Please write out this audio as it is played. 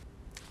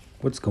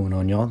What's going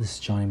on, y'all? This is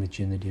Johnny with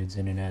Jim the Dude's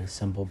Internet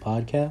Assemble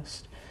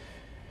podcast.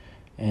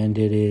 And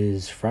it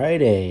is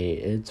Friday.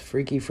 It's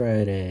Freaky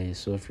Friday.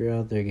 So if you're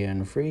out there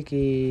getting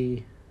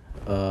freaky,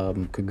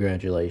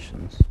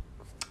 congratulations.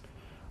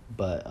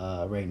 But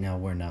right now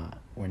we're not.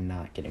 We're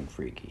not getting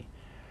freaky.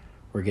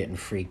 We're getting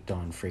freaked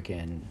on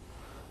freaking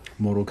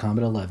Mortal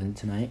Kombat 11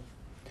 tonight.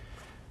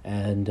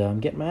 And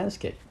getting my ass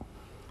kicked.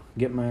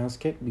 Getting my ass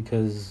kicked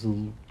because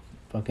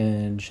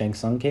fucking Shang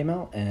Tsung came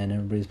out and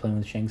everybody's playing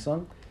with Shang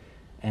Tsung.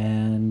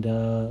 And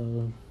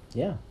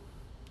yeah,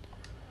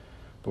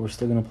 but we're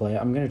still gonna play.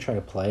 I'm gonna try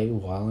to play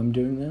while I'm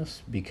doing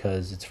this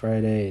because it's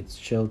Friday, it's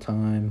chill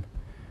time,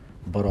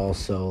 but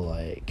also,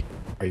 like,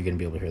 are you gonna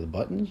be able to hear the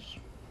buttons?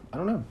 I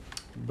don't know,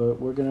 but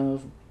we're gonna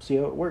see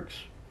how it works.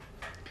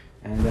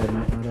 And I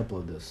might not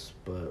upload this,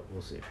 but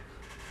we'll see.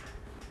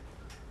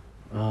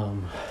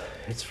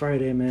 It's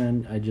Friday,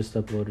 man. I just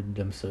uploaded an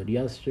episode not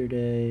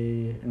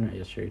yesterday,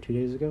 2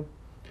 days ago.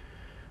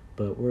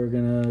 But we're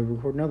gonna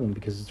record another one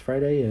because it's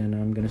Friday, and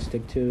I'm gonna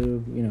stick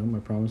to, my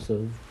promise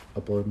of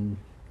uploading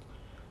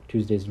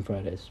Tuesdays and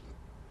Fridays.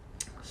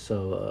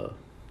 So,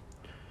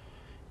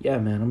 yeah,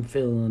 man, I'm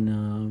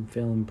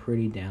feeling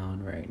pretty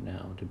down right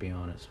now, to be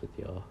honest with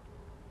y'all.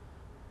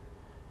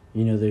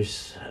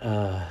 There's,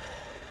 I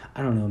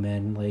don't know,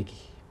 man, like,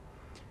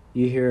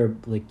 you hear,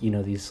 like,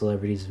 these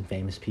celebrities and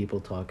famous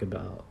people talk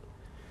about,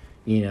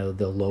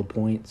 the low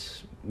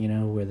points,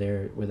 where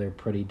they're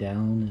pretty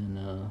down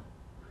and,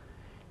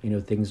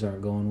 things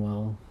aren't going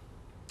well.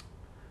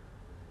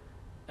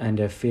 And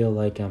I feel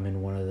like I'm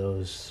in one of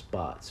those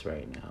spots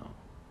right now.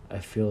 I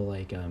feel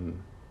like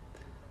I'm,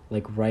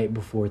 like, right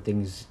before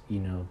things,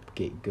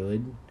 get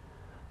good,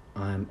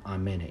 I'm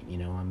in it,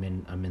 I'm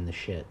in the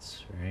shits,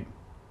 right?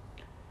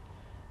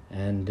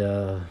 And,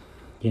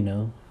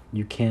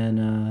 you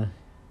can't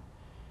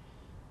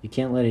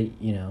let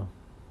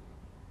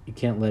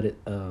it,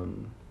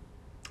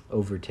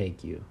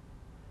 overtake you.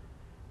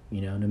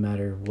 No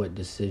matter what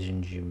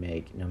decisions you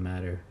make, no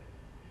matter,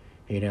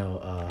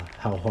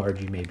 how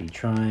hard you may be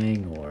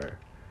trying, or,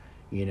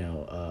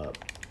 the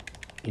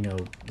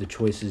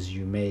choices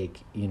you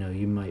make,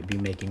 you might be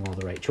making all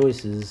the right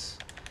choices,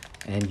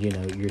 and,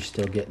 you're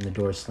still getting the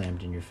door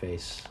slammed in your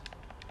face.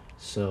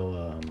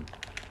 So,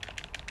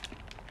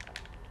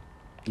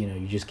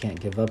 you just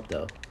can't give up,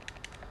 though.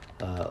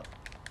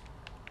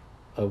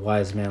 A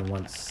wise man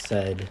once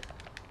said,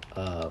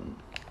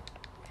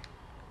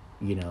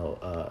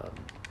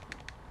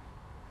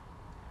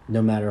 no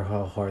matter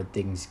how hard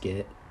things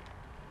get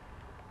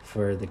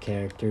for the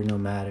character, no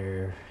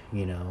matter,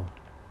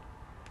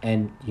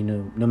 and,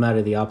 no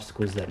matter the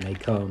obstacles that may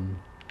come,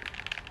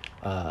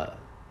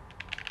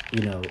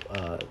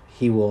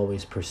 he will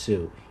always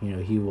pursue,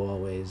 he will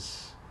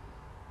always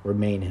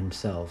remain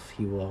himself.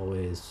 He will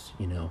always,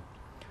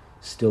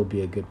 still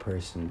be a good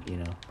person,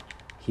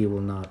 he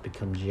will not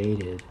become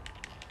jaded.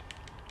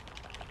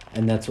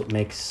 And that's what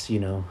makes,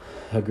 a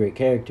great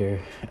character.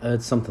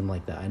 It's something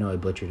like that. I know I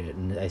butchered it,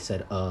 and I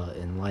said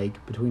and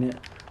like between it.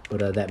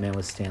 But that man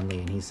was Stan Lee,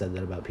 and he said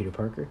that about Peter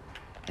Parker.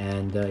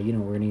 And, we're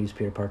going to use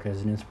Peter Parker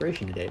as an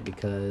inspiration today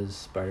because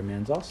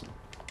Spider-Man's awesome.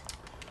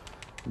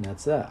 And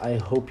that's that. I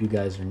hope you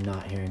guys are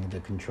not hearing the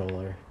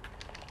controller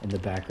in the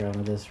background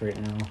of this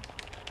right now.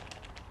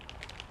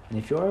 And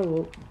if you are,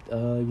 well,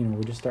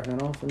 we're just starting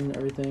it off and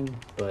everything.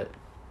 But,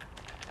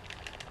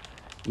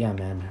 yeah,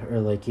 man. Or,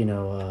 like,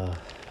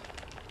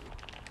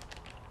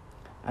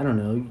 I don't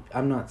know.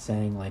 I'm not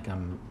saying, like,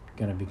 I'm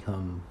going to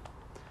become,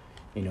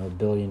 a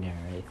billionaire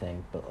or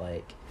anything. But,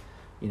 like,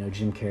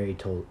 Jim Carrey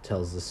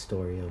tells the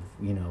story of,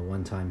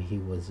 one time he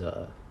was,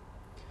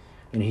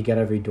 he got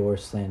every door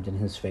slammed in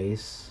his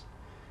face.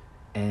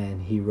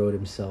 And he wrote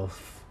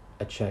himself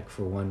a check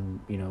for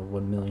 $1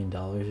 million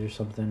or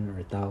something,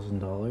 or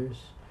 $1,000.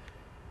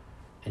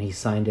 And he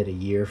signed it a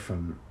year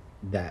from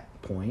that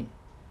point.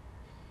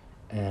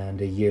 And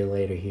a year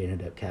later, he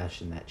ended up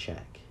cashing that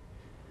check.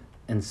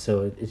 And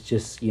so it's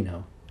just,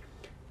 the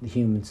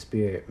human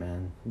spirit,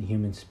 man. The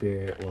human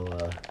spirit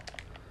will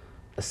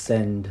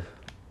ascend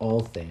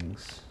all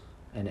things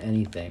and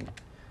anything.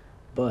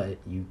 But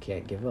you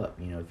can't give up.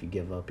 If you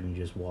give up and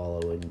you just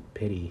wallow in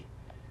pity,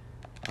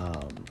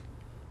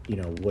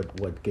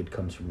 what good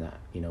comes from that?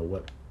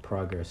 What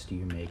progress do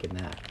you make in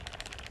that?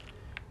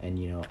 And,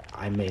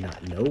 I may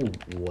not know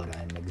what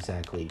I'm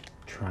exactly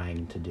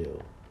trying to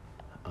do,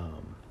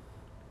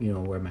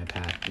 where my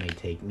path may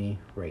take me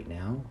right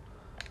now.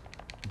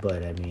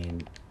 But, I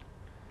mean,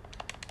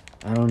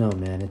 I don't know,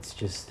 man. It's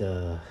just,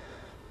 it's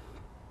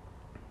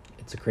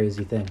a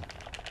crazy thing,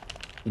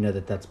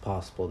 that's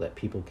possible, that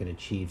people can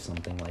achieve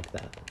something like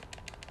that.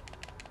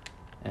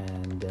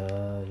 And,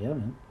 yeah,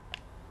 man.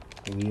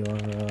 We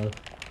are,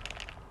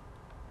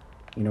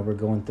 we're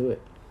going through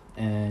it.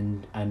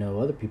 And I know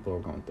other people are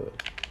going through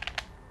it.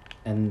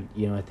 And,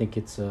 I think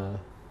it's, I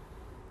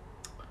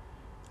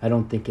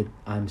don't think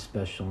I'm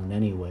special in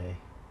any way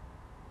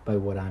by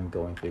what I'm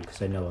going through,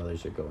 because I know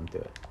others are going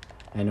through it.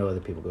 I know other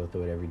people go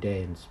through it every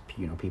day, and,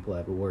 people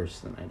have it worse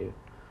than I do.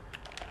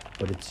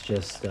 But it's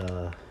just,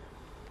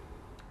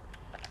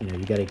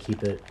 You got to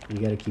keep it. You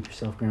got to keep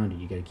yourself grounded.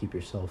 You got to keep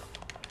yourself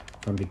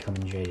from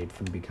becoming jaded,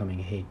 from becoming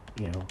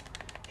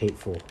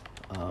hateful.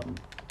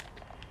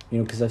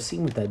 Because I've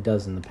seen what that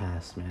does in the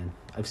past, man.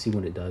 I've seen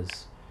what it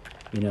does.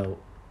 You know,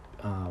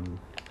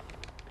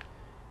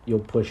 you'll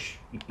push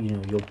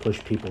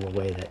people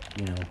away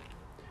that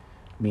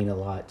mean a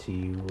lot to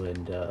you,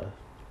 and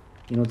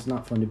it's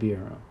not fun to be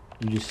around.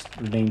 You just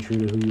remain true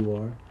to who you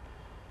are,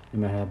 no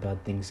matter how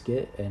bad things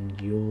get, and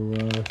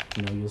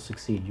you'll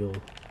succeed. You'll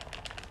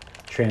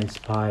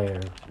transpire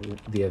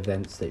the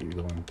events that you're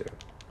going through.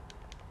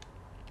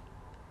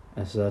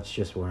 And so that's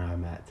just where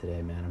I'm at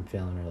today, man. I'm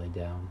feeling really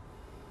down.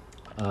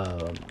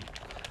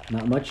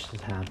 Not much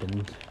has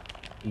happened,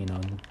 in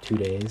 2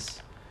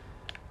 days.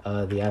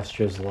 The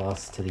Astros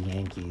lost to the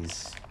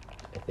Yankees,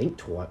 I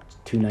think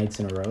 2 nights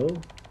in a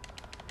row.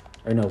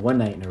 Or no, 1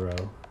 night in a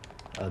row.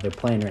 They're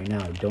playing right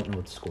now. I don't know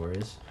what the score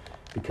is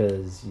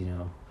because,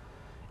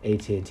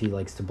 AT&T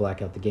likes to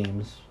black out the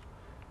games.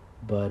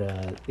 But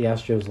the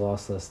Astros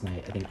lost last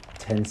night, I think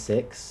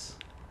 10-6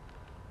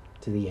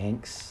 to the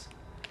Yanks.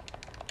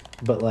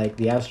 But,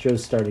 the Astros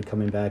started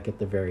coming back at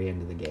the very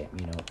end of the game,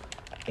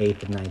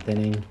 8th and 9th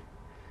inning.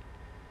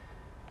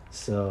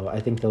 So I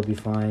think they'll be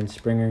fine.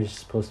 Springer's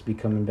supposed to be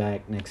coming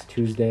back next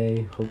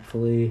Tuesday,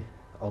 hopefully.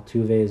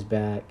 Altuve is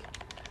back.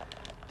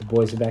 The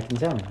boys are back in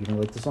town.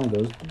 Like the song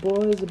goes, the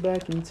boys are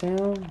back in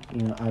town.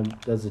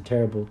 That's a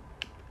terrible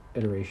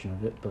iteration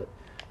of it, but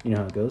you know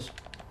how it goes.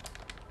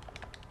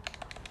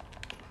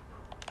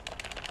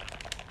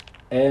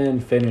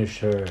 And finish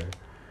her.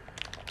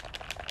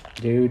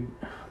 Dude,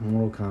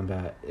 Mortal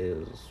Kombat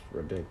is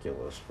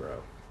ridiculous,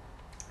 bro.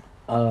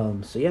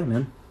 So yeah,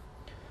 man.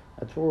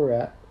 That's where we're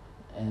at.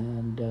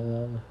 And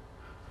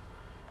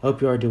I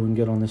hope you are doing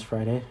good on this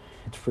Friday.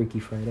 It's Freaky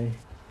Friday.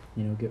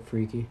 Get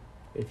freaky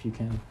if you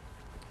can.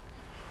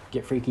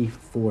 Get freaky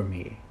for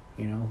me.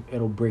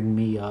 It'll bring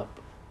me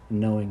up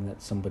knowing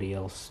that somebody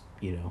else,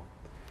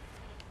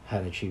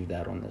 had achieved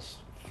that on this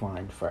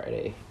fine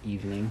Friday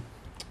evening.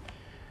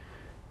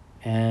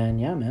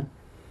 And yeah, man,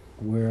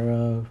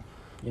 we're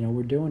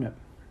doing it.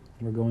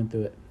 We're going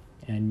through it.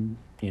 And,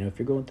 if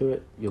you're going through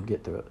it, you'll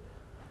get through it.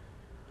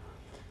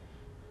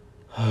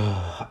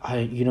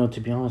 To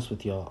be honest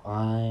with y'all,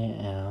 I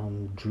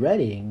am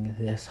dreading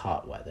this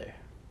hot weather.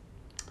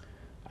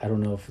 I don't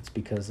know if it's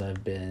because I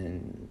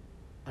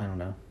don't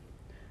know.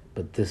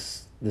 But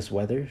this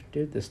weather,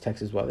 dude, this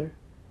Texas weather,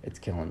 it's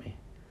killing me.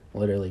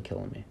 Literally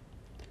killing me.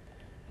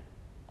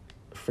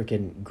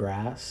 Freaking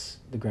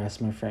the grass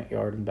in my front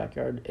yard and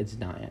backyard, it's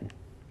dying.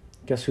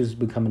 Guess who's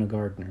becoming a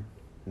gardener?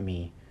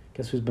 Me.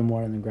 Guess who's been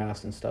watering the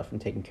grass and stuff and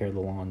taking care of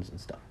the lawns and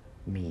stuff?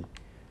 Me.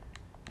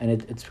 And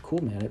it's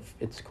cool, man.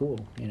 It's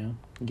cool, I'm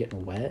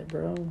getting wet,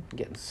 bro. I'm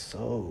getting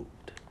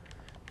soaked.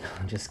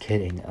 I'm just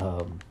kidding.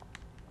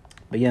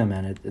 But yeah,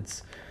 man,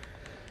 it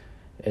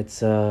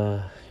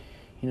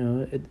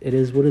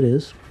is what it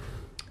is.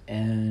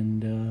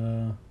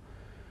 And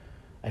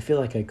I feel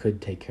like I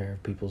could take care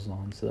of people's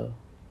lawns, though.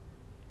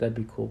 That'd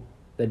be cool.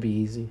 That'd be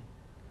easy.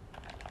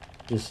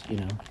 Just,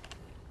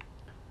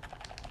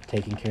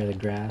 taking care of the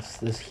grass.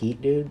 This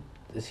heat, dude.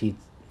 This heat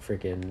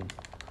freaking...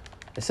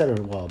 I said it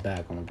a while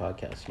back on the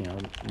podcast,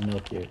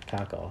 milk your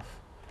cock off.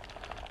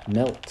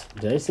 Melt.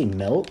 Did I say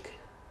milk?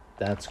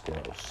 That's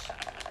gross.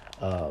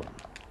 But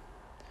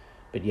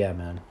yeah,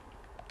 man.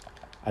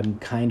 I'm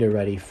kind of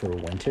ready for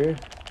winter.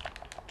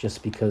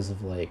 Just because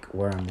of,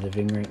 where I'm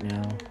living right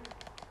now.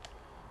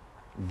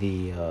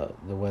 The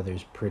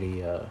weather's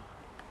pretty, the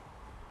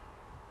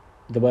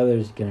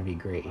weather's gonna be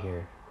great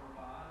here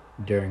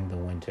during the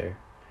winter.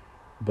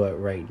 But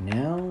right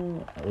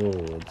now,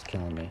 it's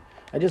killing me.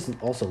 I just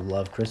also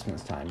love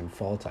Christmas time and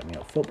fall time.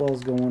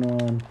 Football's going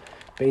on,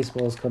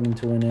 baseball's coming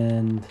to an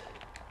end.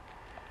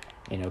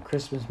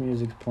 Christmas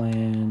music's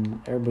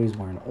playing. Everybody's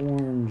wearing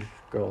orange.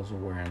 Girls are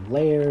wearing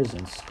layers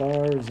and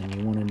scarves, and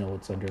you want to know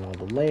what's under all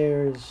the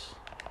layers.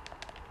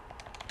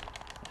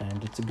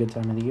 And it's a good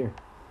time of the year.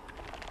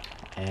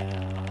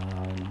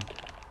 And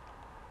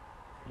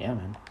yeah,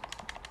 man.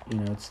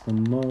 It's the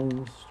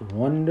most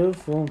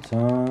wonderful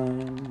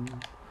time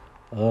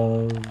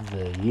of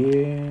the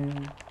year.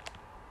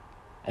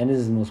 And this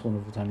is the most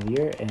wonderful time of the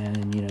year.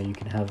 And, you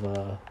can have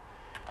a,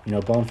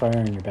 bonfire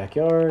in your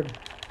backyard.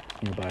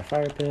 By a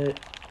fire pit.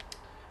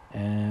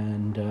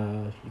 And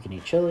you can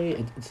eat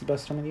chili. It's the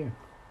best time of the year.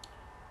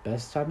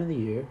 Best time of the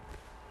year.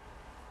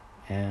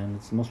 And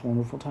it's the most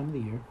wonderful time of the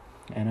year.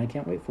 And I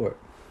can't wait for it.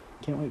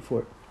 Can't wait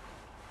for it.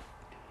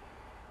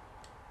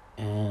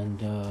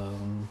 And,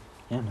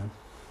 yeah, man.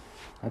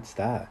 That's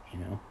that,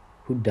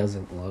 Who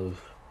doesn't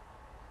love,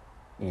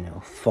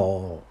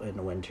 fall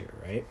and winter,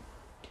 right?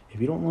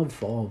 If you don't love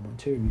fall and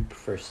winter and you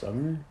prefer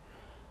summer,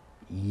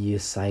 you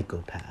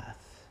psychopath.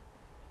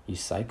 You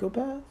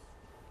psychopath?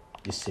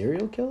 You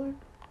serial killer?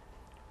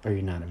 Or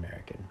you're not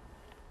American?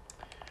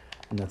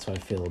 And that's how I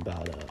feel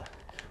about,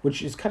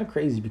 which is kind of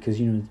crazy because,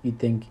 you'd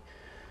think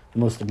the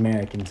most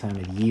American time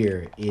of the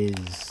year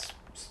is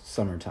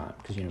summertime.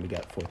 Because, we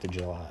got 4th of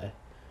July.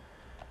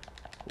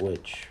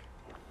 Which,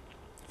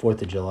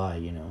 4th of July,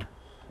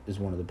 is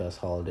one of the best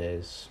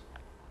holidays,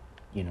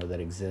 that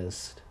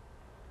exist.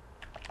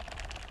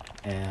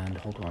 And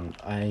hold on,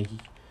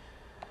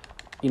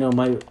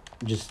 my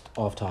just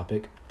off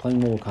topic, playing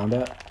Mortal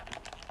Kombat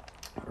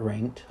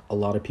ranked, a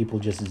lot of people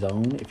just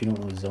zone. If you don't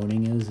know what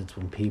zoning is, it's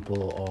when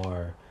people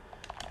are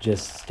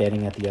just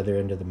standing at the other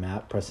end of the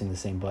map, pressing the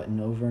same button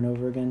over and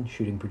over again,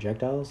 shooting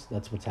projectiles.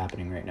 That's what's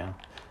happening right now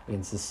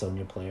against this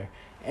Sonya player.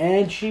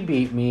 And she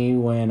beat me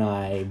when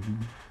I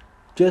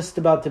just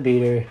about to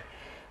beat her.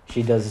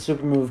 She does a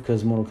super move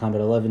because Mortal Kombat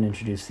 11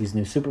 introduced these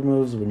new super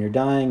moves. When you're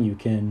dying, you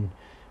can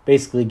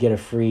basically get a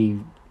free,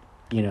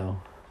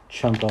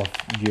 chunk off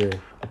your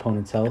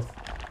opponent's health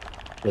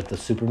with the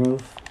super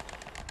move.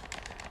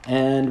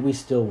 And we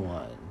still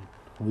won.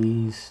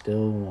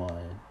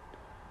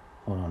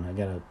 Hold on, I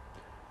gotta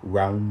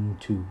round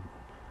 2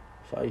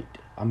 fight.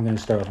 I'm gonna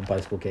start off a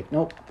bicycle kick.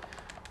 Nope,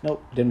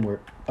 didn't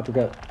work.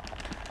 Uppercut.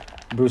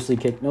 Bruce Lee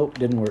kick. Nope,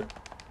 didn't work.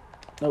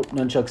 Nope,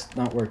 nunchucks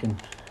not working.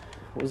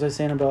 What was I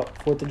saying about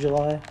 4th of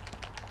July?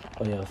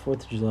 Oh yeah,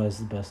 4th of July is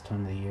the best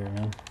time of the year,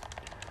 man.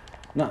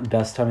 Not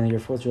best time of the year.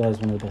 4th of July is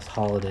one of the best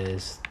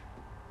holidays,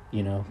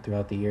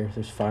 throughout the year.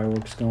 There's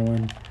fireworks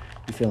going.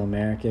 You feel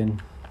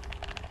American.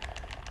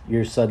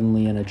 You're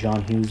suddenly in a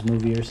John Hughes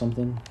movie or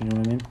something. You know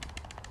what I mean?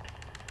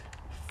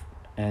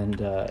 And,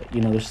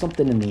 there's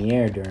something in the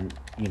air during,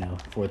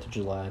 4th of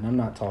July. And I'm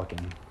not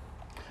talking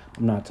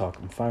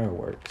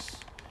fireworks.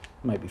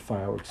 Might be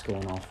fireworks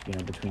going off,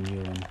 between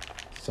you and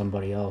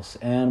somebody else.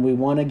 And we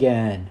won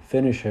again.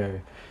 Finish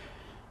her.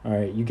 All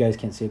right, you guys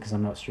can't see it because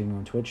I'm not streaming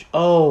on Twitch.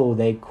 Oh,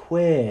 they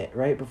quit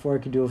right before I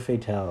could do a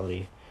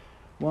fatality.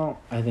 Well,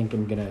 I think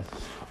I'm gonna...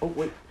 Oh,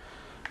 wait.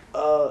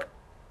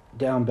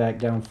 Down, back,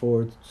 down,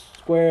 forward,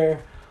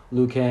 square.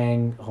 Liu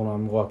Kang. Hold on,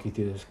 I'm walking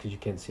through this because you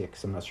can't see it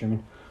because I'm not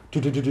streaming.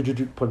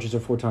 Punches her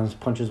 4 times.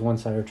 Punches one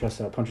side of her chest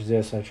out. Punches the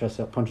other side of her chest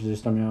out. Punches her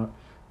stomach out.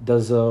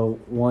 Does a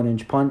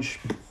 1-inch punch.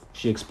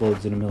 She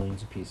explodes into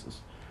millions of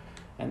pieces.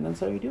 And that's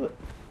how you do it.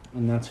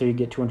 And that's how you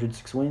get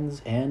 206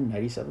 wins and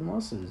 97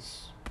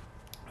 losses.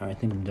 All right, I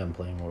think I'm done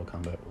playing Mortal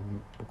Kombat.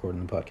 I'm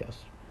recording the podcast.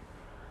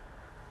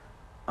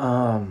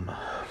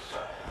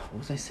 What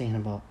was I saying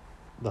about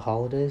the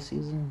holiday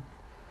season?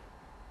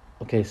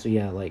 Okay, so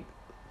yeah,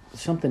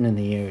 something in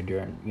the air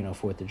during,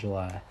 4th of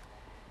July.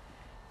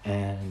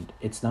 And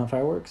it's not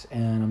fireworks,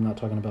 and I'm not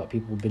talking about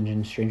people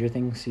binging Stranger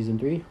Things Season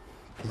 3,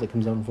 because it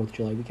comes out on 4th of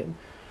July weekend.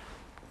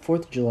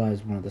 4th of July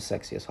is one of the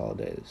sexiest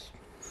holidays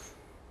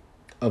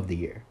of the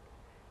year.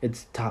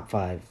 It's top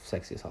 5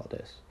 sexiest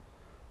holidays.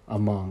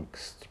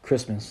 Amongst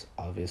Christmas,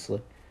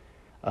 obviously.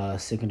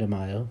 Cinco de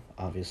Mayo,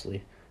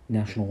 obviously.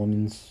 National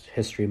Women's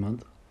History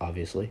Month,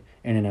 obviously.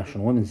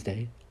 International Women's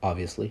Day,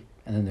 obviously.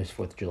 And then there's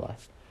 4th of July.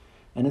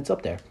 And it's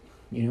up there,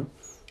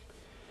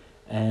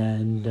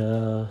 And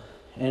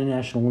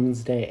International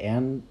Women's Day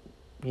and,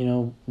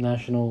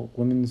 National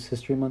Women's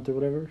History Month or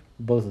whatever.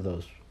 Both of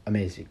those,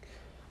 amazing.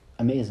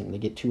 They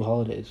get 2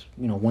 holidays.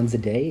 One's a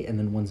day and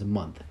then one's a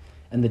month.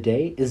 And the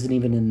day isn't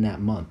even in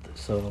that month.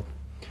 So,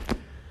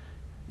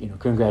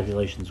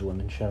 congratulations,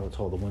 women. Shout out to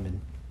all the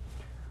women.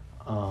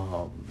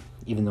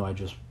 Even though I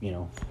just,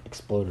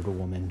 exploded a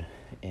woman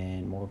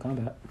in Mortal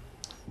Kombat.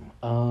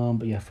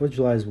 But yeah, 4th of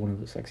July is one of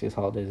the sexiest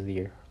holidays of the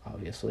year,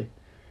 obviously.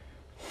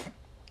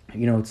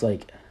 It's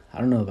like, I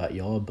don't know about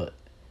y'all, but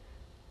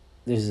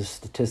there's a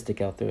statistic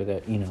out there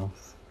that,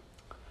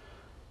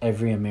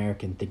 every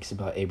American thinks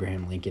about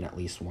Abraham Lincoln at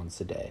least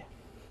once a day.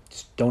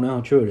 Just don't know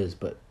how true it is,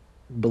 but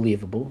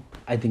believable.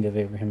 I think of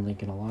Abraham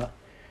Lincoln a lot.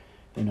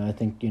 I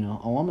think,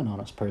 oh, I'm an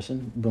honest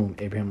person. Boom,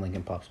 Abraham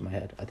Lincoln pops in my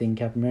head. I think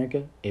Captain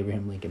America,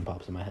 Abraham Lincoln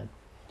pops in my head.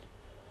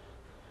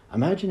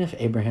 Imagine if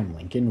Abraham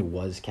Lincoln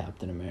was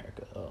Captain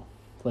America, though.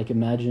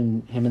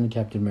 Imagine him in the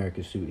Captain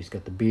America suit. He's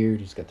got the beard,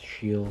 he's got the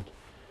shield.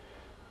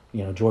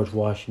 George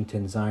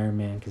Washington's Iron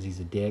Man because he's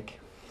a dick.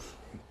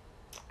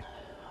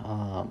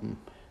 I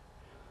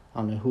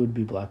don't know who would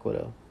be Black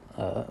Widow.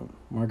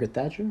 Margaret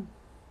Thatcher?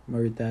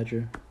 Margaret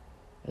Thatcher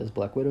as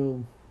Black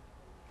Widow.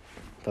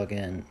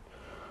 Fucking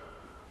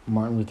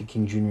Martin Luther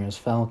King Jr. as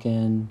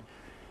Falcon.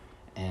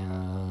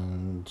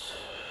 And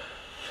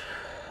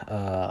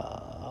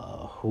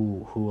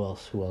who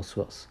else?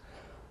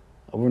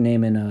 We're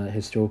naming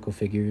historical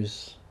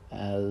figures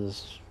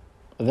as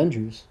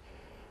Avengers.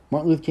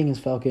 Martin Luther King as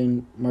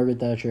Falcon, Margaret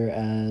Thatcher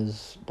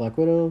as Black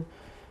Widow,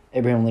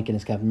 Abraham Lincoln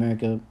as Captain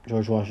America,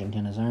 George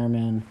Washington as Iron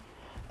Man,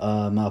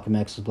 Malcolm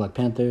X as Black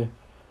Panther,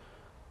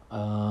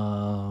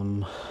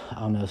 I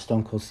don't know,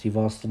 Stone Cold Steve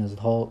Austin as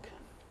the Hulk,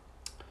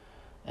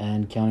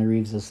 and Keanu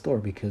Reeves as Thor,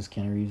 because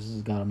Keanu Reeves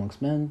is God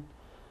amongst men.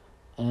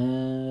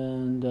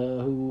 And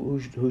who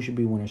should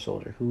be Winter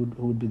Soldier? Who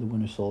would be the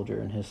Winter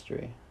Soldier in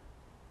history?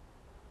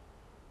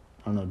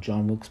 I don't know,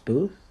 John Wilkes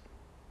Booth?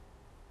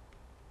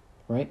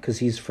 Right? Because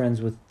he's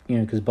friends with,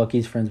 because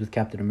Bucky's friends with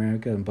Captain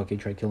America, and Bucky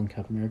tried killing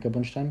Captain America a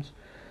bunch of times.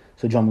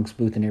 So John Wilkes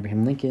Booth and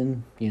Abraham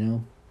Lincoln,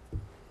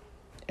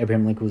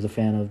 Abraham Lincoln was a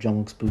fan of John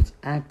Wilkes Booth's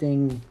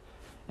acting,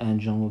 and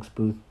John Wilkes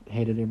Booth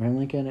hated Abraham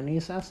Lincoln, and he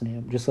assassinated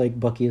him, just like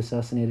Bucky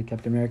assassinated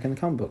Captain America in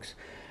the comic books.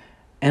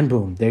 And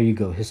boom, there you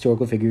go,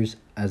 historical figures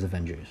as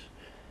Avengers.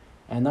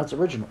 And that's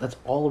original. That's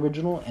all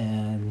original,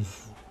 and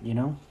you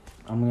know,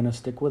 I'm gonna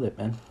stick with it,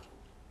 man.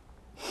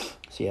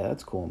 So yeah,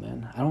 that's cool,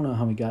 man. I don't know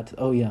how we got to.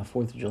 Oh yeah,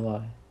 4th of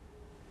July.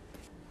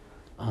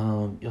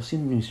 You'll see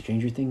the new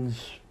Stranger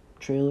Things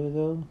trailer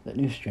though. That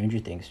new Stranger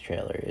Things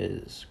trailer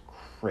is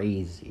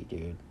crazy,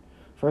 dude.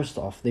 First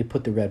off, they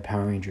put the Red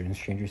Power Ranger in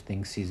Stranger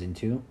Things season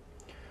 2,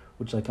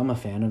 which like I'm a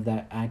fan of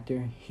that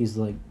actor. He's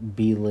like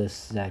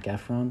B-list Zac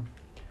Efron,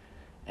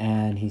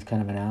 and he's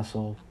kind of an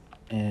asshole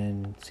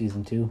in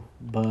season 2.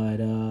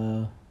 But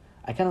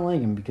I kind of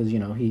like him because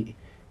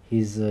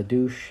he's a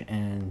douche,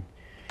 and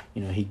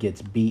he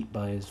gets beat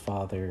by his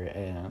father,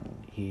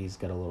 and he's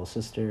got a little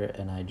sister,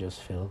 and I just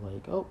feel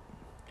like, oh,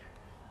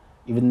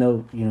 even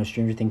though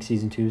Stranger Things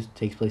season 2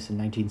 takes place in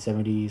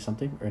 1970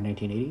 something or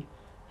 1980,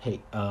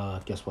 hey,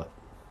 guess what?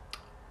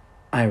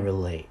 I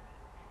relate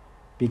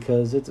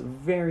because it's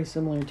very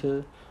similar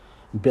to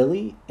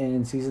Billy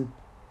in season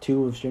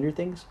 2 of Stranger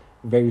Things,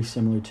 very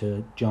similar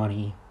to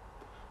Johnny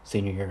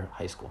senior year of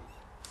high school.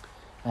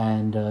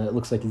 And it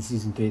looks like in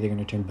season 3 they're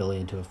going to turn Billy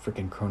into a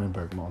freaking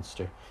Cronenberg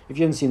monster. If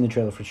you haven't seen the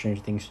trailer for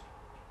Stranger Things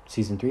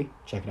season 3,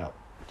 check it out.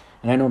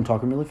 And I know I'm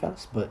talking really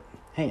fast, but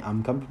hey,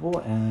 I'm comfortable,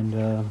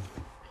 and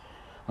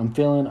I'm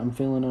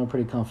feeling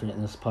pretty confident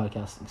in this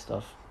podcasting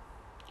stuff.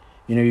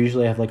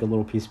 Usually I have like a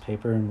little piece of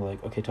paper and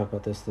like, okay, talk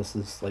about this. This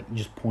is like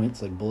just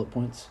points, like bullet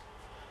points.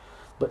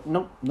 But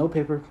nope, no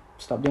paper.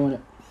 Stop doing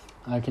it.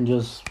 I can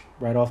just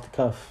write off the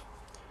cuff.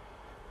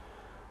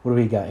 What do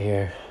we got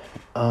here?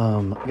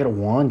 I got a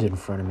wand in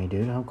front of me,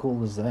 dude. How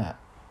cool is that?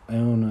 I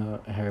own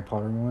a Harry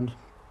Potter wand,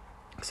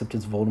 except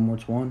it's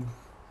Voldemort's wand,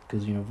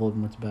 because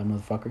Voldemort's a bad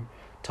motherfucker.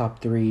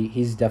 Top 3.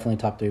 He's definitely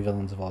top 3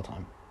 villains of all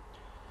time.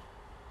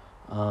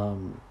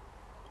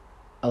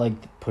 I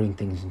like putting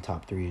things in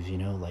top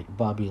 3s. Like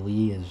Bobby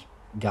Lee has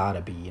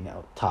gotta be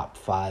top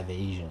 5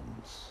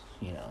 Asians,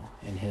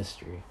 in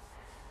history.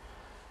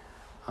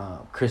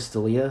 Chris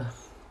D'Elia,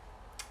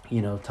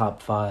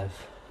 top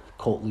 5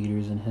 cult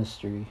leaders in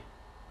history.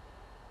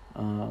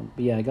 But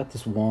yeah, I got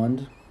this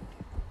wand.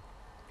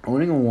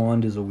 Owning a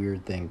wand is a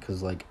weird thing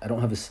because like I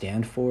don't have a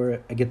stand for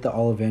it. I get the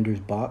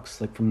Avengers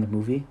box like from the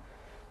movie,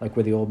 like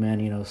where the old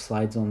man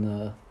slides on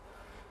the,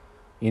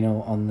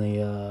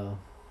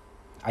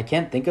 I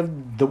can't think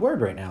of the word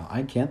right now.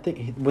 I can't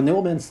think when the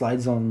old man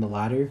slides on the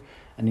ladder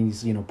and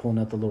he's pulling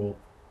out the little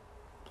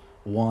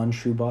wand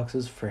shoe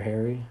boxes for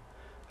Harry.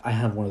 I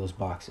have one of those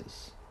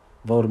boxes.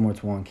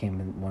 Voldemort's wand came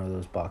in one of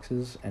those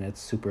boxes, and it's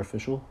super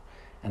official,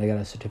 and I got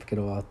a certificate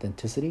of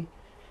authenticity,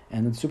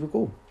 and it's super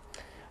cool.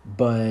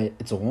 But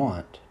it's a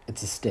wand.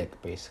 It's a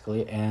stick,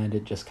 basically, and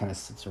it just kind of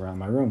sits around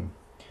my room.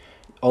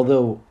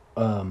 Although,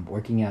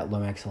 working at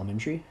Lomax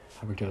Elementary,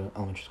 I worked at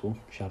elementary school,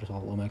 shout out to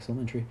all Lomax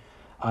Elementary,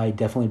 I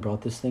definitely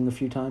brought this thing a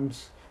few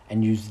times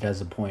and used it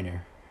as a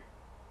pointer,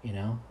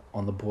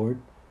 on the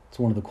board. It's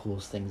one of the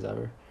coolest things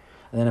ever.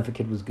 And then if a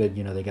kid was good,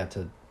 they got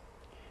to,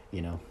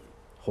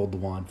 hold the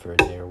wand for a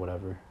day or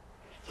whatever.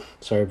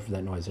 Sorry for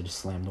that noise. I just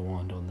slammed the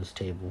wand on this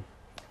table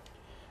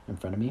in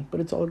front of me,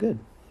 but it's all good.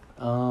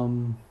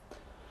 I'm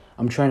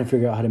trying to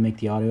figure out how to make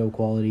the audio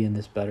quality in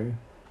this better,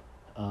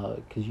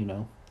 because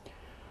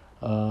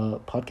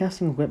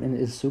podcasting equipment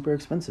is super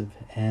expensive,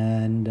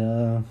 and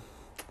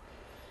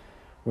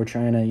we're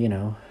trying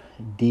to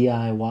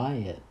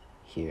DIY it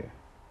here.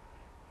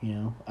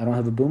 I don't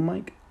have a boom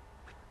mic.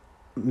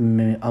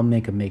 I'll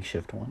make a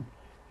makeshift one.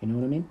 You know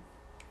what I mean?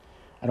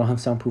 I don't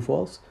have soundproof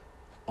walls.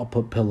 I'll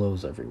put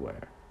pillows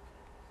everywhere.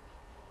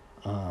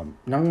 Not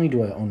only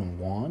do I own a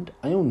wand,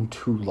 I own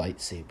 2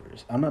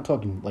 lightsabers. I'm not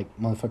talking like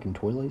motherfucking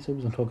toy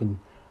lightsabers. I'm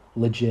talking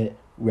legit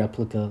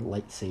replica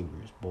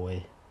lightsabers,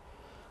 boy.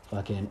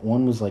 Fucking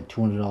one was like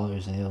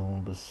 $200, and the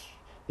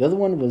other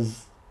one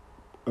was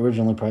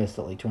originally priced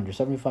at like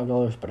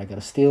 $275, but I got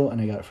a steal and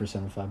I got it for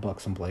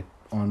 $75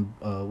 on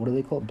what do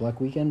they call it?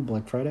 Black Weekend,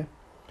 Black Friday.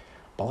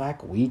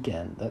 Black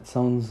Weekend. That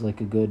sounds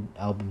like a good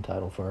album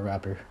title for a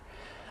rapper.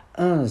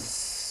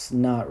 It's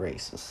not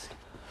racist.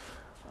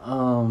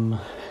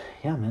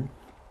 Yeah, man.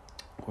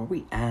 Where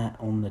we at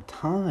on the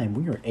time?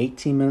 We are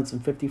 18 minutes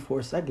and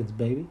 54 seconds,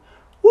 baby.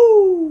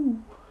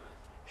 Woo!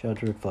 Shout out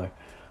to Ric Flair.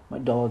 My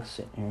dog's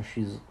sitting here.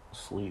 She's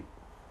asleep.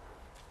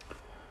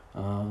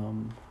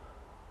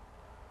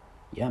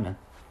 Yeah, man.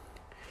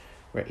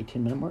 We're at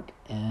 18-minute mark,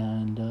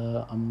 and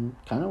I'm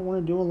kind of want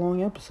to do a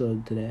long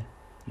episode today,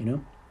 I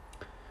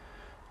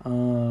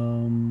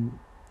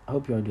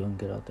hope y'all are doing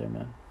good out there,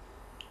 man.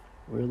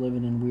 We're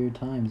living in weird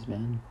times,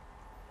 man.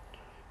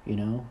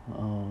 Yeah,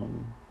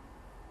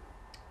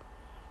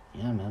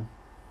 man.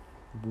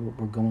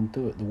 We're going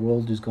through it. The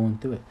world is going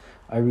through it.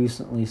 I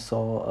recently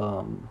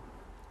saw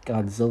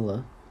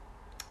Godzilla,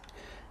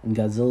 and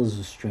Godzilla's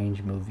a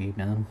strange movie,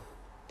 man.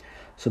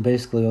 So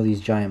basically all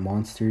these giant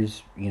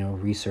monsters,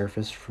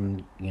 resurfaced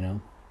from,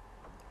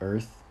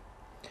 Earth,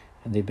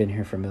 and they've been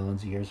here for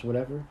millions of years or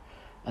whatever,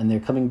 and they're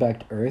coming back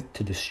to Earth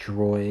to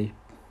destroy,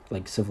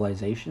 like,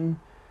 civilization,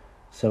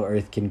 so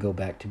Earth can go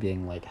back to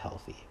being, like,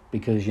 healthy.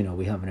 Because,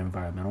 we have an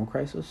environmental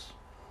crisis,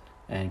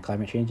 and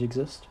climate change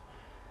exists,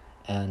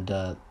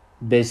 and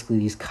basically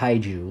these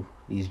kaiju,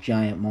 these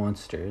giant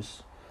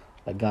monsters,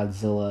 like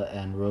Godzilla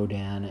and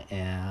Rodan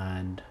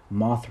and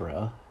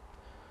Mothra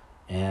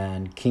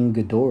and King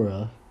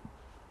Ghidorah,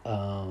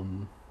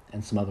 and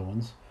some other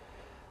ones.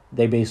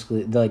 They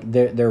basically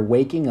they're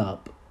waking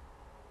up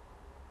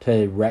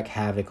to wreak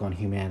havoc on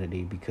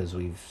humanity because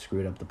we've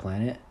screwed up the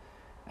planet.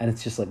 And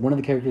it's just like one of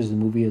the characters in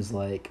the movie is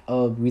like,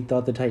 "Oh, we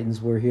thought the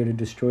Titans were here to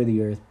destroy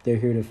the Earth. They're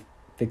here to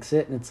fix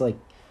it." And it's like,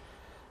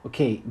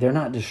 okay, they're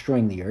not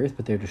destroying the Earth,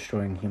 but they're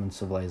destroying human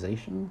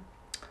civilization.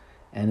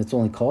 And it's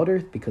only called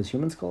Earth because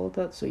humans call it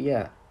that. So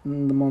yeah,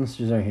 the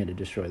monsters are here to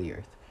destroy the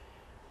Earth.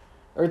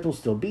 Earth will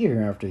still be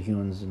here after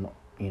humans and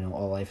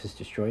all life is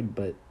destroyed,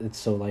 but it's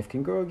so life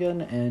can grow again,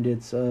 and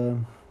it's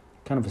kind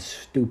of a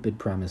stupid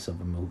premise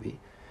of a movie.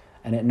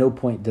 And at no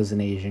point does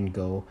an Asian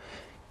go,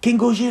 King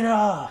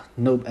Gojira!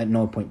 No, at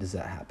no point does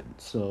that happen.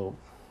 So,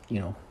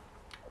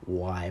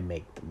 why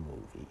make the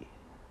movie?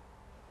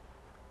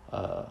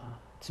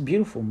 It's a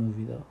beautiful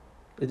movie, though.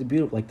 It's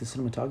beautiful. Like, the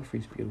cinematography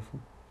is beautiful.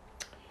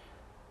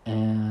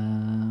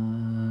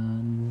 And,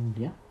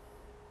 yeah.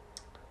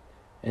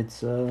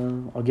 It's,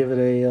 I'll give it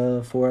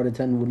a 4 out of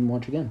 10, wouldn't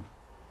watch again.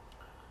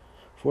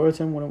 4 out of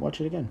 10, wouldn't watch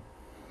it again.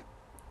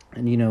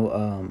 And,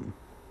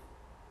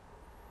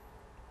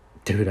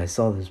 dude, I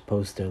saw this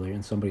post earlier,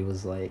 and somebody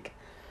was like,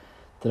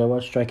 did I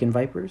watch Striking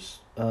Vipers?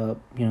 Did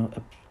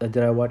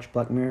I watch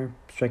Black Mirror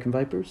Striking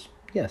Vipers?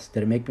 Yes.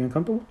 Did it make me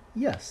uncomfortable?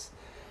 Yes.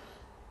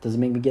 Does it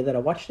make me get that I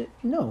watched it?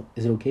 No.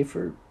 Is it okay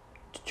for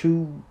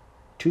two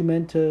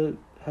men to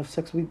have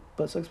sex with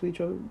each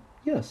other?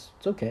 Yes,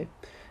 it's okay.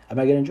 Am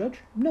I gonna judge?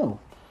 No.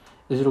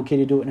 Is it okay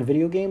to do it in a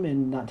video game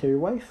and not tell your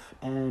wife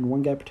and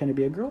one guy pretend to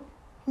be a girl?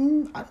 I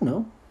don't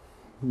know.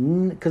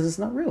 Because it's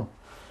not real.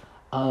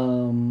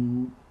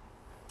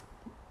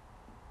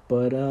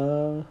 But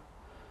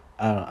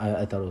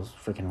I thought it was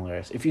freaking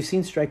hilarious. If you've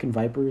seen Striking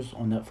Vipers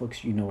on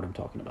Netflix, you know what I'm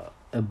talking about.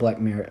 A Black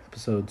Mirror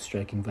episode,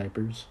 Striking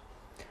Vipers.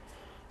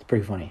 It's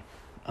pretty funny.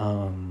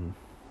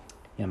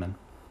 Yeah, man.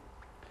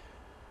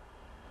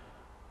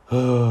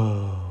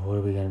 What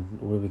are we gonna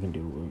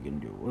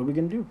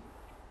do?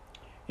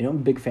 I'm a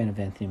big fan of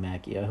Anthony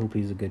Mackie. I hope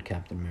he's a good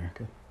Captain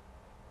America.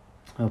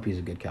 I hope he's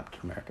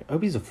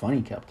a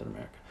funny Captain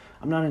America.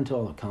 I'm not into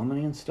all the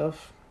comedy and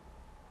stuff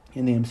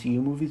in the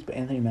MCU movies, but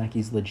Anthony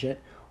Mackie's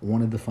legit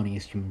one of the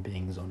funniest human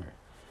beings on earth.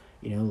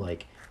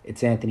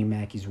 It's Anthony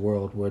Mackie's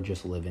world. We're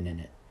just living in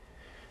it.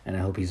 And I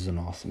hope he's an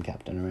awesome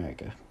Captain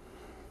America.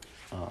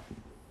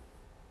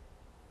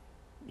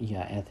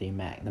 Yeah, Anthony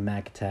Mack. The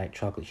Mac Attack,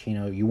 Chocolate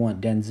Chino. You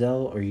want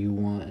Denzel or you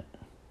want...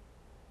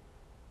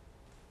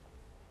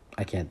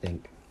 I can't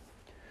think.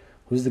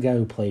 Who's the guy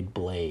who played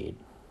Blade?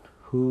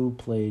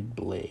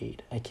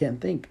 I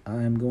can't think.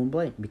 I'm going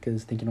blank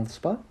because thinking off the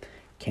spot,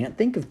 can't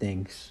think of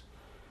things.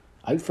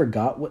 I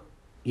forgot what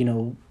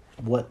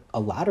a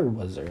ladder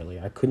was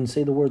earlier. I couldn't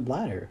say the word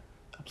ladder.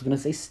 I was going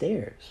to say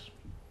stairs.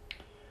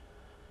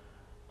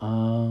 You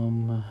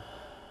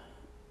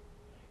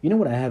know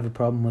what I have a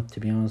problem with, to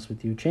be honest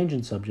with you?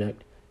 Changing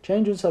subject.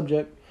 There's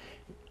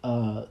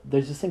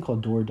this thing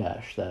called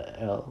DoorDash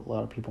that a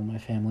lot of people in my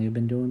family have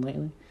been doing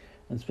lately.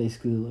 It's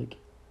basically like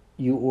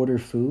you order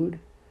food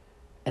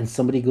and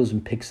somebody goes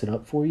and picks it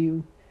up for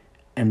you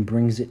and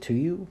brings it to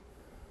you.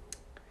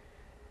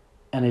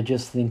 And I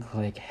just think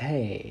like,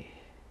 hey,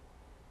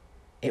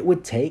 it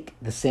would take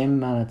the same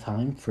amount of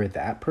time for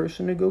that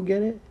person to go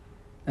get it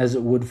as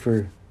it would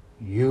for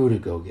you to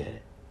go get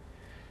it.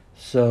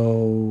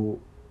 So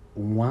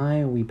why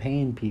are we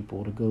paying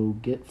people to go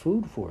get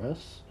food for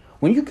us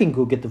when you can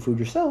go get the food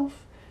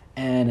yourself?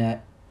 And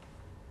at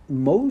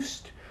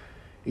most,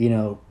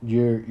 you're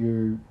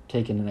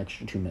taking an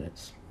extra 2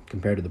 minutes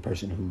compared to the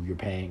person who you're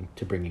paying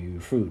to bring you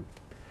your food.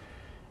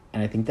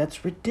 And I think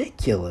that's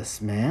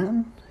ridiculous,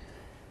 man.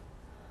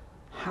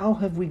 How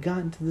have we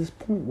gotten to this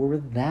point where we're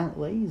that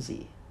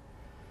lazy?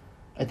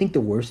 I think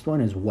the worst one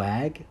is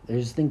WAG.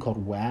 There's this thing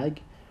called WAG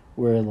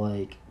where,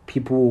 like,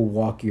 people will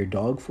walk your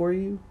dog for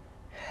you.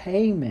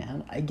 Hey,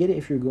 man, I get it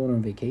if you're going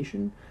on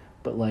vacation,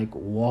 but, like,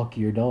 walk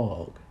your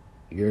dog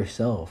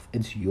yourself.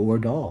 It's your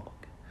dog.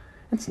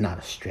 It's not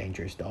a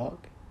stranger's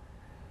dog.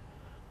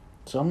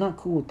 So I'm not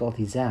cool with all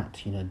these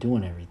apps,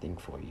 doing everything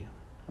for you.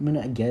 I mean,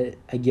 I get it.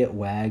 I get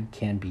WAG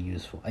can be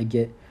useful. I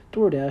get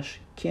DoorDash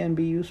can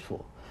be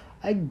useful.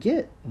 I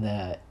get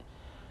that,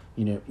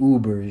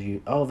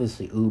 Uber,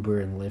 obviously Uber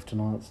and Lyft and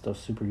all that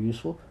stuff's super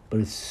useful, but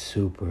it's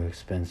super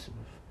expensive.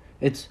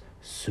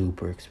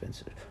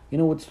 You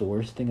know what's the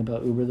worst thing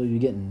about Uber, though? You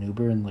get in an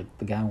Uber and, like,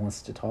 the guy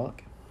wants to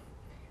talk.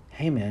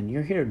 Hey, man,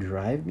 you're here to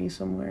drive me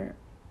somewhere,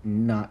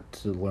 not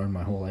to learn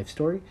my whole life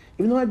story,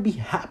 even though I'd be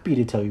happy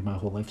to tell you my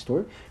whole life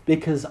story,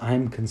 because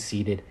I'm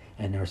conceited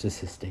and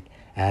narcissistic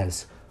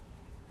as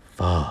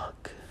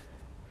fuck.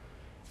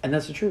 And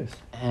that's the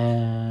truth.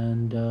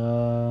 And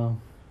I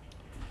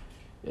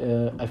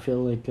feel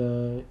like,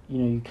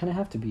 you kind of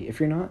have to be.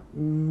 If you're not,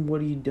 what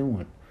are you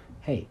doing?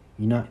 Hey,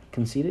 you're not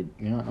conceited?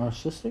 You're not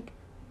narcissistic?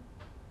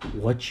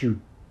 What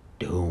you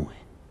doing?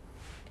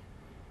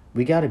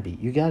 You gotta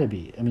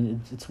be. I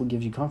mean, it's what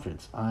gives you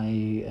confidence. I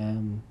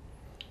am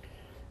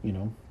you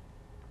know,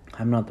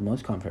 I'm not the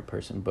most confident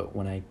person, but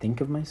when I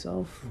think of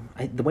myself,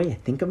 the way I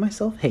think of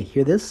myself, hey,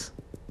 hear this?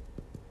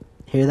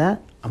 Hear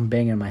that? I'm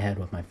banging my head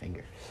with my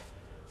finger.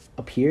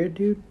 Up here,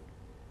 dude,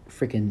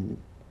 freaking,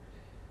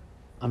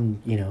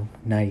 I'm,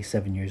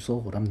 97 years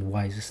old. I'm the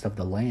wisest of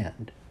the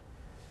land.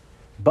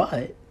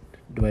 But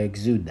do I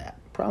exude that?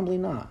 Probably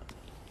not.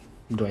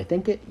 Do I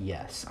think it?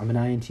 Yes. I'm an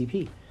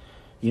INTP.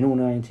 You know what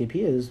an INTP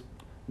is?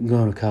 I'm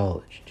going to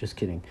college. Just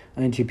kidding.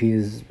 INTP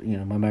is,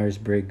 my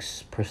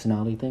Myers-Briggs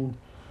personality thing.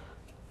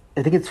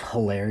 I think it's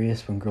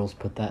hilarious when girls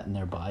put that in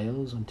their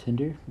bios on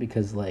Tinder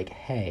because, like,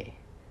 hey,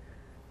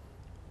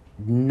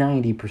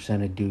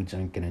 90% of dudes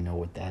aren't going to know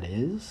what that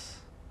is.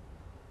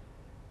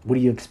 What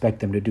do you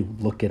expect them to do?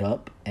 Look it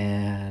up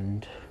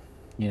and,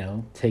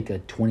 take a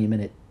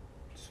 20-minute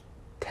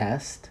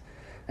test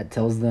that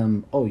tells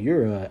them, oh,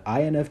 you're a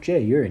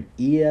INFJ, you're an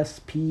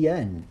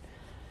ESPN.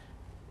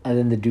 And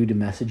then the dude to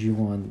message you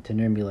on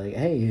Tinder and be like,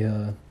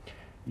 hey,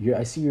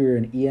 I see you're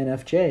an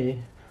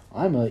ENFJ.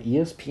 I'm a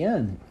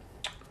ESPN.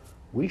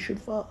 We should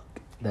fuck.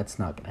 That's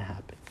not going to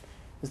happen.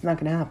 It's not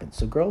going to happen.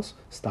 So girls,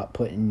 stop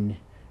putting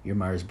your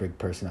Myers-Briggs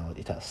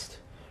personality test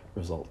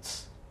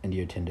results into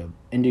your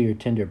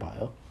Tinder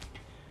bio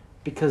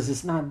because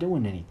it's not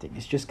doing anything.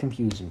 It's just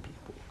confusing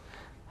people.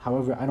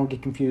 However, I don't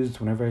get confused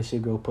whenever I see a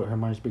girl put her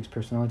Myers-Briggs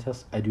personality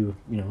test. I do,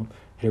 hit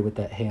her with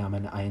that, hey, I'm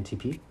an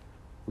INTP.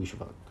 We should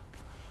fuck.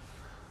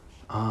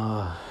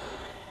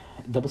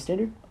 Double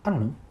standard? I don't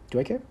know. Do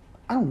I care?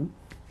 I don't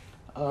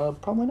know.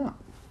 Probably not.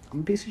 I'm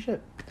a piece of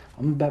shit.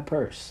 I'm a bad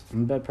purse.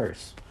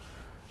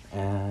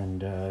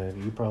 And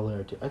you probably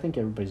are too. I think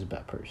everybody's a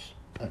bad purse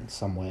in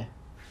some way.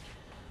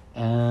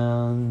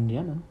 And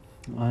yeah, man.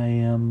 I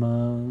am,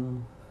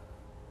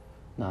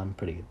 no, I'm a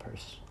pretty good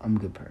purse. I'm a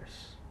good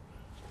purse.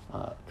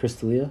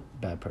 Crystalia,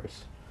 bad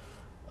purse.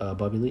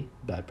 Bobby Lee,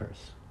 bad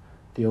purse.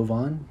 Theo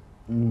Vaughn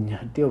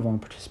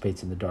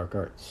participates in the dark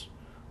arts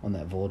on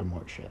that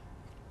Voldemort shit.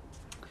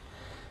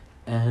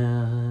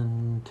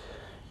 And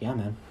yeah,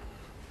 man.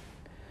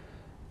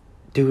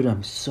 Dude, I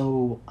am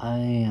so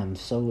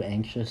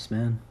anxious,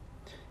 man.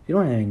 If you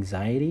don't have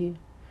anxiety,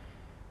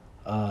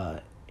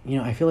 I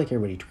feel like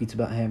everybody tweets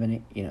about having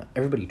it.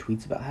 Everybody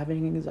tweets about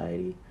having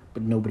anxiety,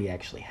 but nobody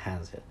actually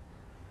has it.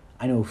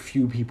 I know a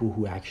few people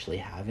who actually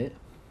have it,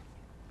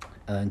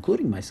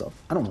 including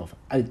myself. I don't know if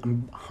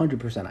I'm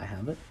 100% I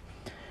have it.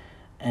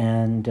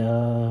 And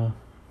to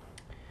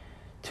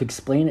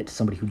explain it to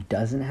somebody who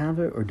doesn't have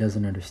it or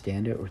doesn't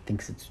understand it or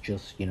thinks it's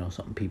just,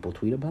 something people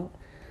tweet about,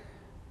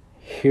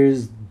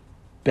 here's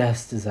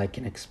best as I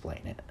can explain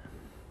it.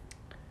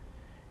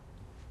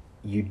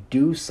 You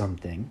do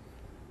something,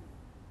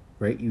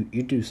 right? You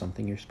do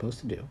something you're supposed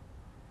to do.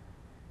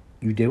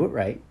 You do it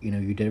right.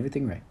 You did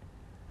everything right.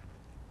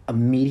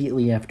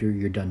 Immediately after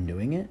you're done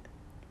doing it,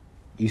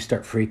 you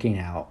start freaking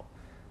out,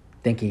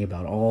 thinking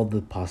about all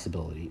the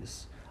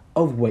possibilities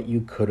of what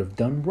you could have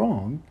done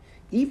wrong,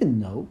 even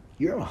though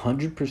you're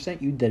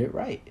 100% you did it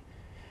right.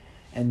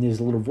 And there's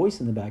a little voice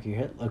in the back of your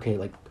head.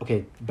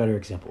 Okay, better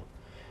example.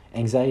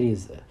 Anxiety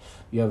is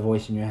you have a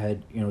voice in your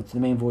head, it's the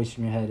main voice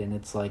in your head, and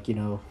it's like,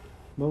 blah,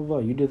 blah, blah,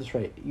 you did this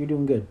right, you're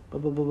doing good, blah,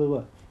 blah, blah,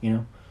 blah,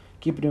 blah,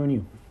 keep doing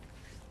you.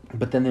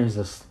 But then there's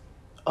this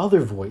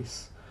other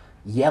voice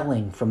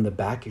yelling from the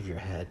back of your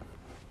head,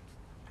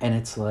 and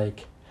it's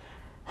like,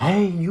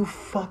 hey, you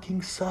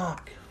fucking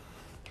suck.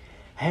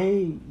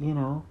 Hey,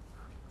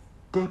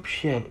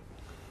 dipshit.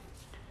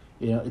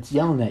 It's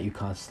yelling at you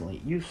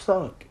constantly. You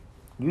suck.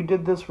 You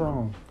did this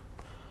wrong.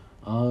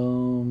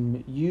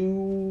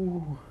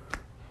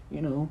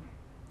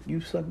 You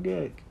suck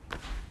dick.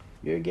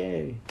 You're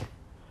gay.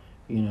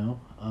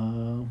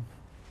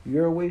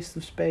 You're a waste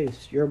of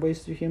space. You're a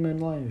waste of human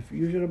life.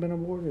 You should have been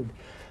aborted.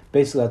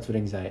 Basically, that's what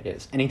anxiety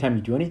is. Anytime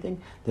you do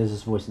anything, there's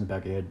this voice in the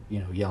back of your head,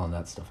 yelling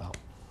that stuff out.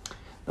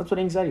 That's what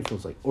anxiety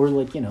feels like. Or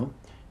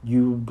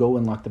you go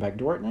and lock the back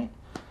door at night,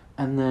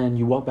 and then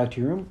you walk back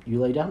to your room, you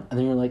lay down, and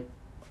then you're like,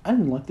 I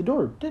didn't lock the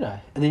door, did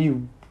I? And then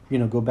you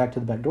go back to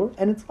the back door,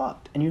 and it's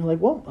locked. And you're like,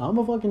 well, I'm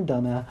a fucking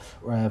dumbass,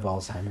 or I have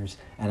Alzheimer's,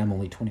 and I'm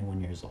only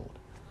 21 years old.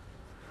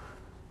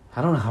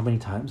 I don't know how many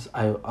times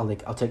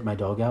I'll take my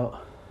dog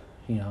out,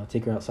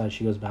 take her outside,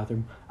 she goes to the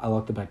bathroom, I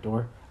lock the back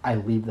door, I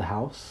leave the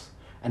house,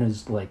 and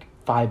it's like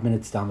 5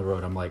 minutes down the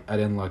road, I'm like, I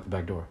didn't lock the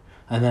back door.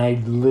 And then I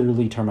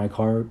literally turn my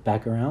car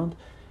back around,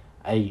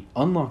 I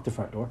unlock the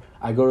front door,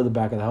 I go to the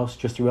back of the house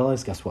just to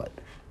realize, guess what?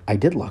 I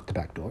did lock the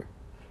back door.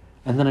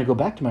 And then I go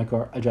back to my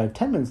car, I drive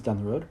 10 minutes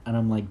down the road, and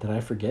I'm like, did I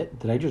forget?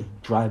 Did I just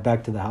drive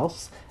back to the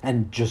house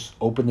and just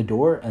open the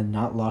door and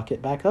not lock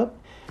it back up?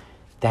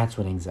 That's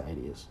what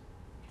anxiety is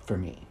for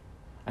me.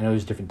 I know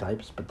there's different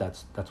types, but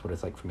that's what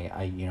it's like for me.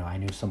 I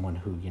knew someone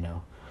who,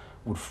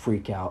 would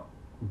freak out,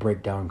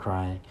 break down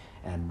crying,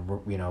 and,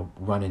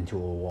 run into a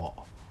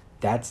wall.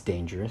 That's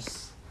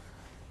dangerous.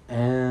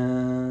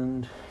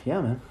 And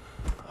yeah, man.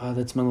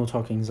 That's my little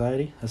talk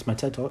anxiety. That's my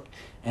TED Talk.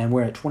 And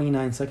we're at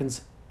 29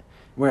 seconds.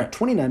 We're at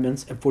 29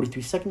 minutes and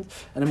 43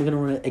 seconds. And I'm going to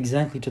run it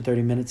exactly to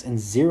 30 minutes and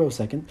 0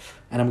 seconds.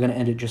 And I'm going to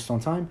end it just on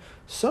time.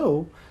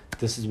 So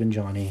This has been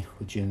Johnny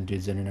with June the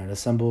Dudes Internet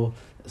Assemble.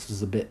 This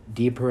was a bit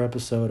deeper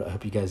episode. I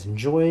hope you guys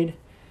enjoyed.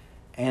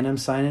 And I'm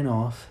signing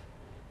off.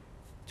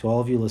 To all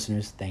of you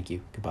listeners, thank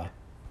you. Goodbye.